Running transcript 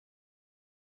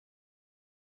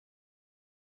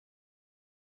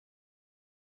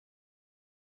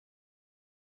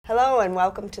Hello and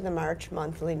welcome to the March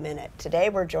Monthly Minute. Today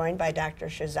we're joined by Dr.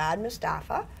 Shahzad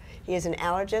Mustafa. He is an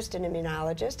allergist and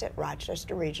immunologist at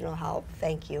Rochester Regional Health.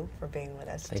 Thank you for being with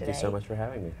us today. Thank you so much for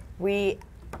having me. We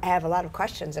have a lot of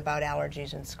questions about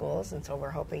allergies in schools, and so we're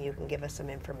hoping you can give us some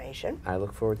information. I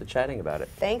look forward to chatting about it.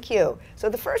 Thank you. So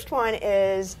the first one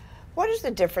is, what is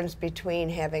the difference between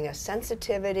having a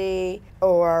sensitivity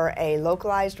or a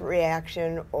localized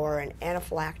reaction or an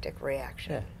anaphylactic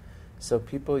reaction? Yeah. So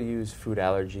people use food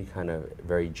allergy kind of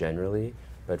very generally,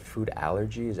 but food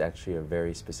allergy is actually a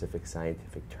very specific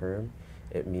scientific term.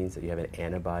 It means that you have an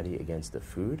antibody against the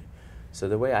food. So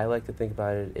the way I like to think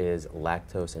about it is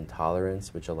lactose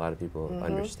intolerance, which a lot of people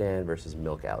understand, versus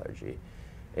milk allergy.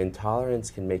 Intolerance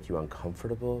can make you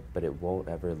uncomfortable, but it won't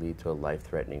ever lead to a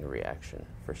life-threatening reaction,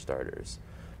 for starters.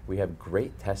 We have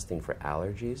great testing for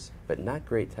allergies, but not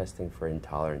great testing for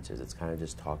intolerances. It's kind of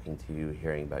just talking to you,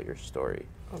 hearing about your story.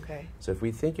 Okay. So if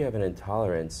we think you have an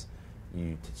intolerance,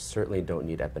 you certainly don't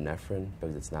need epinephrine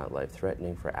because it's not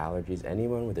life-threatening. For allergies,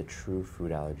 anyone with a true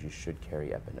food allergy should carry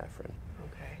epinephrine.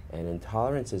 Okay. And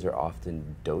intolerances are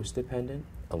often dose-dependent.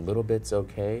 A little bit's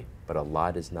okay, but a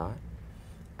lot is not.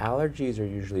 Allergies are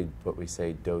usually what we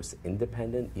say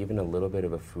dose-independent. Even a little bit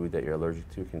of a food that you're allergic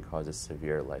to can cause a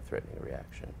severe life-threatening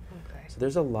reaction. Okay. So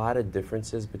there's a lot of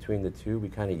differences between the two. We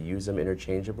kind of use them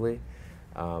interchangeably.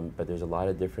 But there's a lot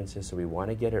of differences, so we want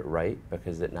to get it right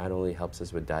because it not only helps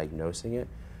us with diagnosing it,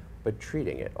 but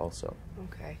treating it also.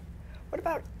 Okay. What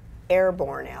about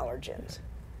airborne allergens?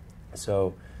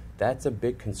 So that's a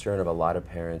big concern of a lot of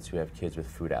parents who have kids with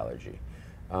food allergy.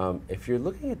 If you're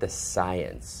looking at the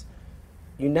science,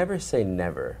 you never say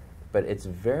never, but it's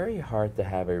very hard to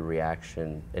have a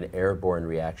reaction, an airborne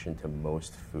reaction to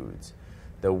most foods.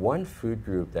 The one food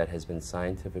group that has been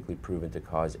scientifically proven to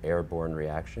cause airborne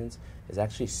reactions is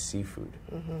actually seafood.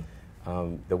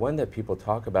 The one that people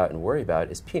talk about and worry about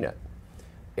is peanut.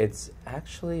 It's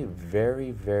actually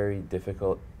very, very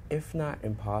difficult, if not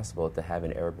impossible, to have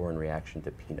an airborne reaction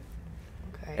to peanut.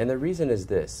 Okay. And the reason is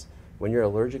this. When you're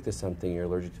allergic to something, you're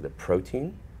allergic to the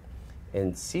protein.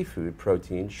 And seafood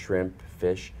protein, shrimp,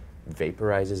 fish,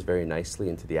 vaporizes very nicely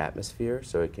into the atmosphere,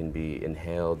 so it can be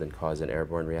inhaled and cause an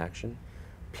airborne reaction.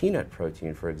 Peanut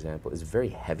protein, for example, is very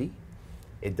heavy.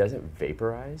 It doesn't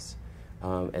vaporize,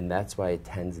 and that's why it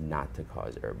tends not to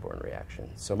cause airborne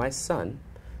reactions. So my son,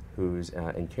 who's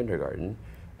in kindergarten,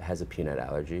 has a peanut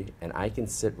allergy, and I can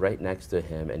sit right next to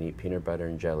him and eat peanut butter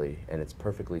and jelly, and it's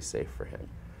perfectly safe for him.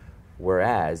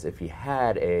 Whereas if he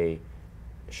had a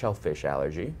shellfish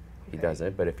allergy, he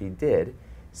doesn't, but if he did,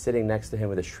 sitting next to him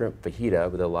with a shrimp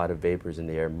fajita with a lot of vapors in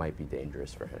the air might be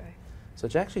dangerous for him. Okay. So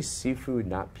it's actually seafood,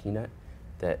 not peanut,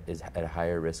 that is at a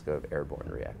higher risk of airborne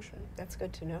reaction. That's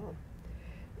good to know.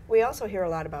 We also hear a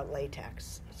lot about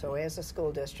latex. So as a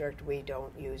school district, we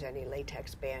don't use any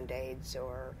latex Band-Aids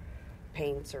or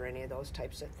paints or any of those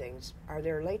types of things. Are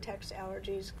there latex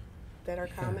allergies that are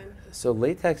common? So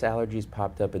latex allergies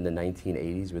popped up in the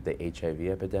 1980s with the HIV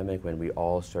epidemic when we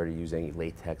all started using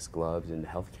latex gloves in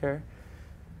healthcare.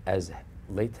 As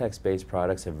latex-based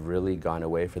products have really gone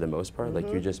away for the most part,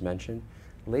 like you just mentioned,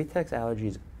 latex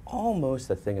allergies almost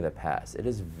a thing of the past. It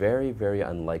is very, very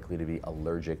unlikely to be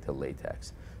allergic to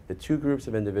latex. The two groups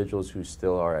of individuals who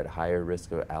still are at higher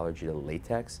risk of allergy to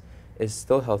latex is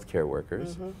still healthcare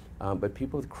workers, but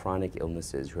people with chronic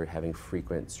illnesses who are having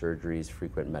frequent surgeries,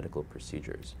 frequent medical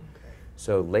procedures. Okay.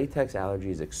 So latex allergy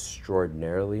is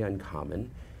extraordinarily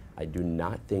uncommon. I do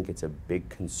not think it's a big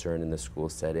concern in the school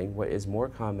setting. What is more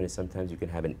common is sometimes you can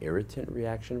have an irritant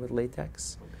reaction with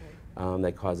latex.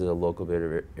 That causes a local bit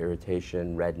of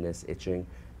irritation, redness, itching,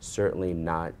 certainly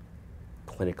not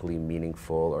clinically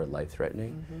meaningful or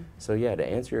life-threatening. So yeah, to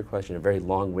answer your question very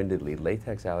long-windedly,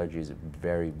 latex allergy is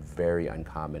very, very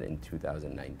uncommon in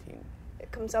 2019.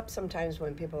 It comes up sometimes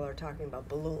when people are talking about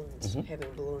balloons, having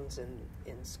balloons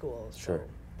in schools. Sure. So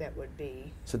that would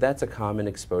be... So that's a common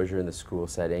exposure in the school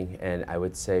setting, and I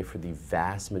would say for the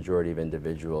vast majority of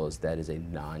individuals, that is a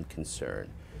non-concern.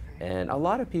 And a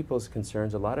lot of people's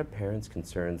concerns, a lot of parents'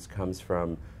 concerns comes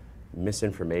from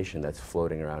misinformation that's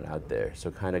floating around out there. So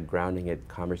kind of grounding it,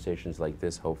 conversations like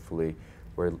this, hopefully,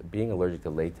 where being allergic to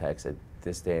latex at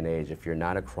this day and age, if you're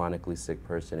not a chronically sick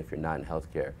person, if you're not in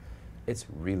healthcare, it's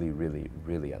really, really,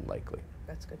 really unlikely.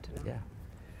 That's good to know. Yeah.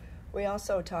 We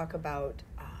also talk about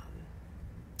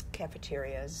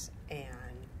cafeterias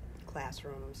and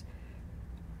classrooms,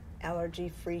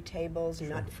 allergy-free tables,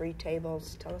 nut-free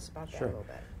tables. Tell us about that a little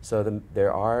bit. So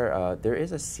there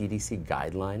is a CDC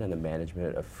guideline on the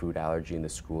management of food allergy in the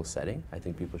school setting. I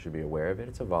think people should be aware of it.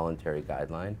 It's a voluntary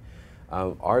guideline.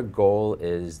 Our goal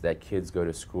is that kids go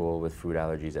to school with food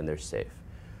allergies and they're safe.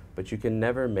 but you can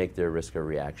never make their risk of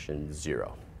reaction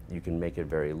 0. You can make it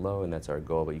very low, and that's our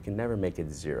goal, but you can never make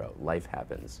it 0. Life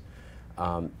happens.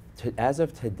 As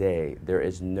of today, there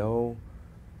is no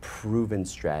proven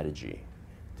strategy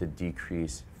to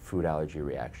decrease food allergy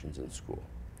reactions in school.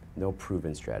 No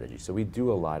proven strategy. So we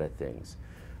do a lot of things.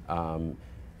 And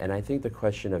I think the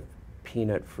question of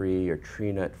peanut-free or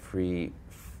tree nut-free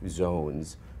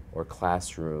zones or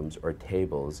classrooms or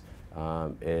tables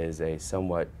is a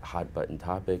somewhat hot-button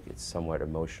topic. It's somewhat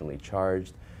emotionally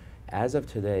charged. As of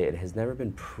today, it has never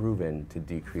been proven to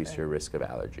decrease your risk of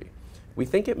allergy. We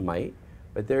think it might,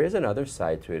 but there is another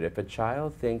side to it. If a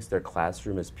child thinks their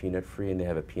classroom is peanut-free and they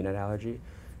have a peanut allergy,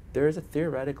 there is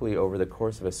theoretically, over the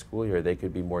course of a school year, they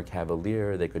could be more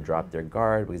cavalier, they could drop their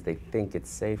guard because they think it's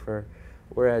safer.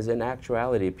 Whereas in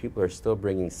actuality, people are still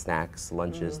bringing snacks,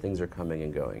 lunches, things are coming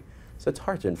and going. So it's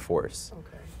hard to enforce.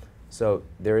 Okay. So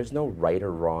there is no right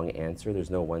or wrong answer. There's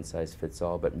no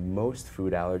one-size-fits-all, but most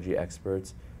food allergy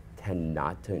experts tend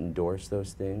not to endorse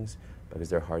those things because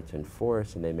they're hard to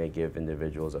enforce and they may give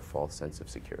individuals a false sense of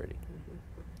security.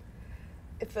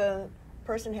 If a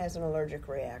person has an allergic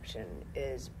reaction,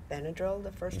 is Benadryl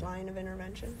the first line of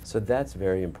intervention? So that's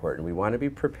very important. We want to be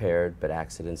prepared, but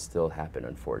accidents still happen,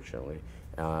 unfortunately.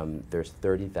 There's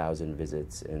 30,000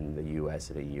 visits in the U.S.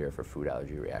 in a year for food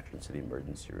allergy reactions to the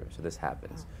emergency room. So this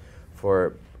happens.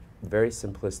 For very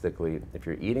simplistically, if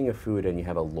you're eating a food and you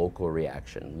have a local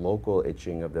reaction, local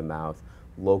itching of the mouth,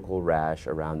 local rash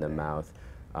around the mouth,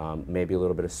 maybe a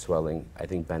little bit of swelling, I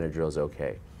think Benadryl is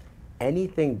okay.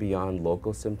 Anything beyond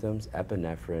local symptoms,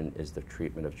 epinephrine is the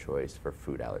treatment of choice for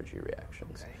food allergy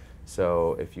reactions. Okay.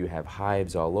 So if you have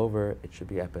hives all over, it should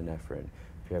be epinephrine.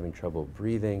 If you're having trouble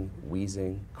breathing,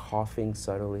 wheezing, coughing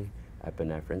subtly,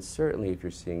 epinephrine. Certainly if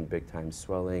you're seeing big time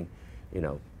swelling, you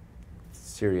know,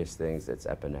 serious things, it's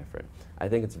epinephrine. I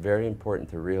think it's very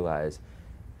important to realize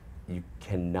you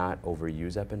cannot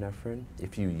overuse epinephrine.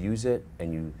 If you use it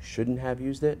and you shouldn't have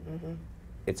used it,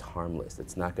 it's harmless.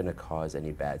 It's not going to cause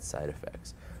any bad side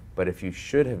effects. But if you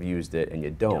should have used it and you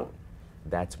don't,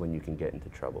 that's when you can get into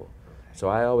trouble. Okay. So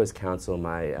I always counsel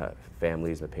my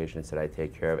families, my patients that I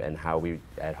take care of, and how we,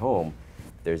 at home,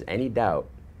 if there's any doubt,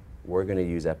 we're going to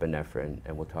use epinephrine,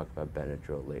 and we'll talk about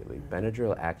Benadryl lately.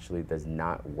 Benadryl actually does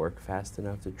not work fast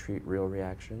enough to treat real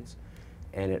reactions,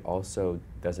 and it also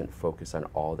doesn't focus on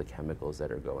all the chemicals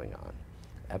that are going on.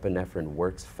 Epinephrine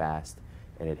works fast,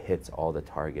 and it hits all the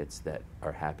targets that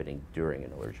are happening during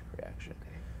an allergic reaction.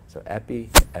 Okay. So epi,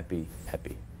 epi,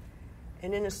 epi.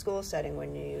 And in a school setting,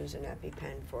 when you use an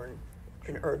EpiPen for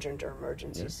an urgent or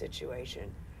emergency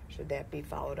situation, should that be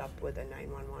followed up with a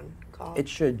 911 call? It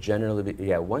should generally be,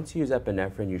 yeah. Once you use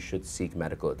epinephrine, you should seek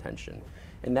medical attention.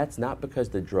 And that's not because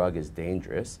the drug is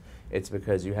dangerous. It's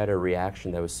because you had a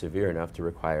reaction that was severe enough to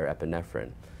require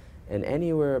epinephrine. And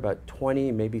anywhere about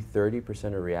 20, maybe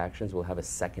 30% of reactions will have a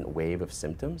second wave of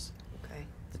symptoms. Okay.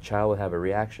 The child will have a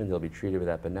reaction, they'll be treated with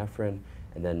epinephrine,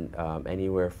 and then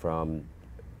anywhere from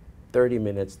 30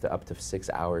 minutes to up to 6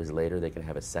 hours later, they can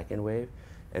have a second wave.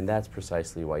 And that's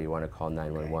precisely why you want to call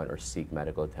 911 or seek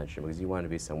medical attention, because you want to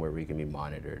be somewhere where you can be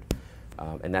monitored.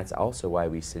 And that's also why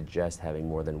we suggest having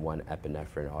more than one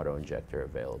epinephrine auto-injector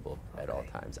available at all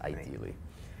times, ideally.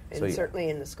 And so, certainly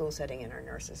in the school setting, in our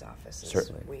nurses' offices,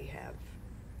 certainly we have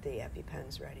the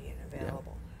EpiPens ready and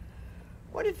available.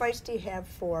 What advice do you have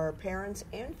for parents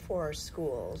and for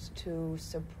schools to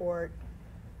support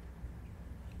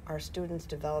our students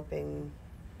developing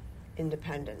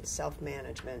independence,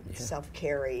 self-management,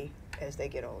 self-carry as they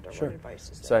get older? What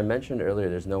advice is there? So I mentioned earlier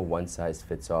there's no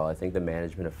one-size-fits-all. I think the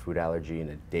management of food allergy in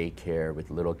a daycare with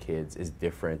little kids is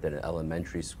different than an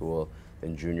elementary school,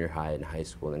 than junior high and high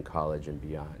school and college and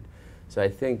beyond. So I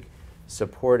think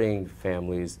supporting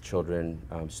families, children,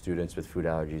 students with food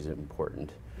allergies is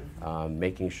important.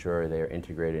 Making sure they're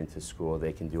integrated into school,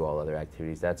 they can do all other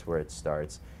activities, that's where it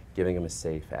starts, giving them a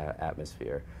safe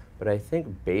atmosphere. But I think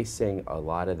basing a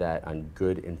lot of that on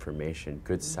good information,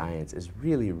 good science is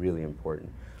really, really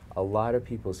important. A lot of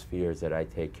people's fears that I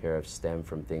take care of stem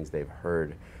from things they've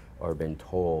heard or been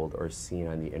told or seen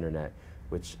on the internet,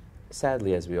 which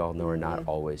sadly, as we all know, are not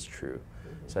always true.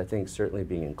 So I think certainly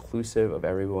being inclusive of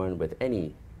everyone with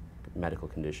any medical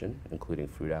condition, including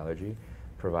food allergy,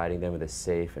 providing them with a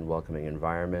safe and welcoming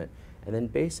environment, and then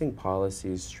basing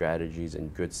policies, strategies,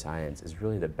 and good science is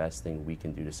really the best thing we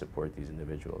can do to support these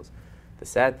individuals. The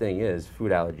sad thing is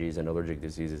food allergies and allergic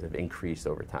diseases have increased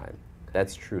over time.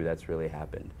 That's true, that's really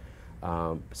happened.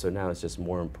 So now it's just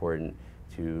more important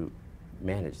to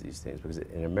manage these things, because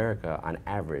in America, on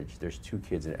average, there's 2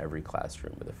 kids in every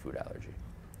classroom with a food allergy,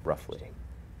 roughly.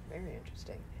 Very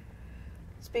interesting.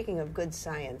 Speaking of good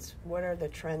science, what are the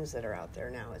trends that are out there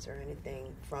now? Is there anything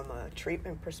from a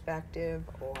treatment perspective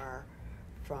or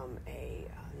from a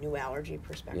new allergy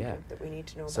perspective that we need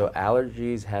to know about? So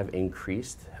allergies have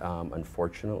increased,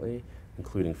 unfortunately,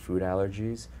 including food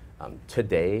allergies.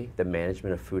 Today, the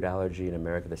management of food allergy in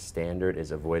America, the standard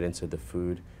is avoidance of the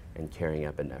food and carrying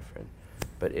epinephrine.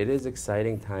 But it is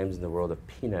exciting times in the world of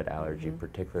peanut allergy,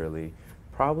 particularly.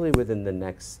 Probably within the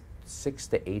next 6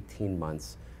 to 18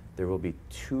 months, there will be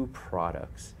 2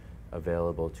 products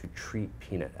available to treat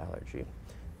peanut allergy.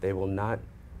 They will not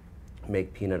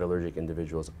make peanut allergic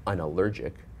individuals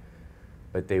unallergic,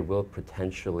 but they will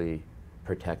potentially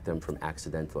protect them from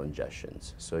accidental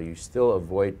ingestions. So you still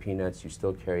avoid peanuts, you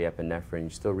still carry epinephrine, you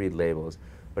still read labels,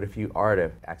 but if you are to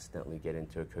accidentally get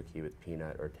into a cookie with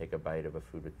peanut or take a bite of a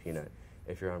food with peanut,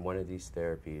 if you're on one of these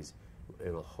therapies,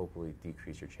 it will hopefully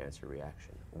decrease your chance of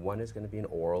reaction. One is going to be an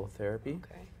oral therapy,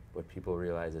 what people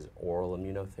realize is oral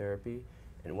immunotherapy,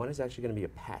 and one is actually going to be a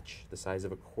patch the size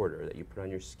of a quarter that you put on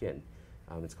your skin.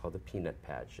 It's called the peanut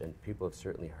patch, and people have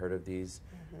certainly heard of these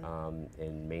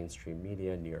in mainstream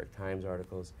media, New York Times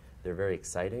articles. They're very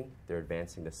exciting. They're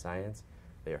advancing the science.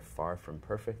 They are far from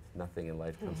perfect. Nothing in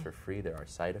life comes for free. There are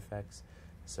side effects.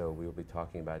 So we will be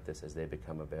talking about this as they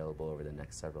become available over the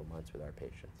next several months with our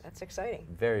patients. That's exciting.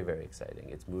 Very, very exciting.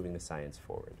 It's moving the science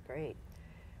forward. Great.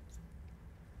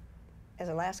 As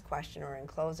a last question or in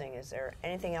closing, is there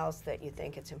anything else that you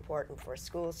think it's important for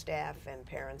school staff and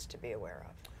parents to be aware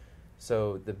of?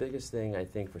 So the biggest thing I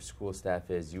think for school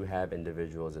staff is you have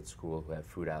individuals at school who have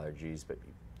food allergies, but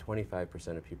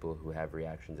 25% of people who have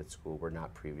reactions at school were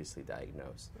not previously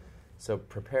diagnosed. So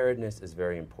preparedness is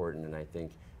very important, and I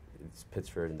think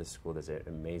Pittsford and this school does an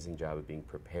amazing job of being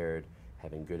prepared,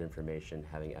 having good information,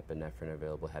 having epinephrine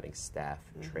available, having staff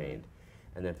trained.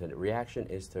 And then if the reaction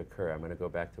is to occur, I'm going to go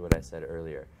back to what I said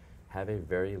earlier. Have a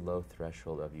very low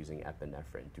threshold of using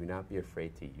epinephrine. Do not be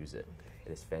afraid to use it.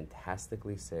 It is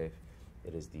fantastically safe.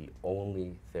 It is the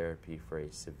only therapy for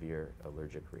a severe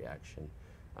allergic reaction.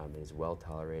 It is well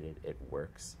tolerated. It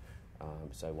works.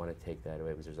 So I want to take that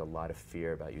away because there's a lot of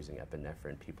fear about using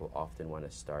epinephrine. People often want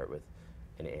to start with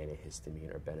an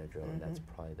antihistamine or Benadryl, and that's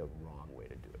probably the wrong way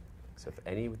to do it. So if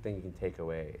anything you can take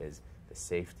away is the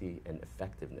safety and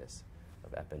effectiveness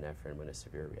of epinephrine when a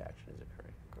severe reaction is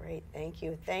occurring. Great. Thank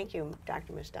you. Thank you,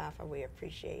 Dr. Mustafa. We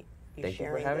appreciate you Thank you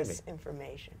for sharing having this me.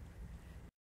 information.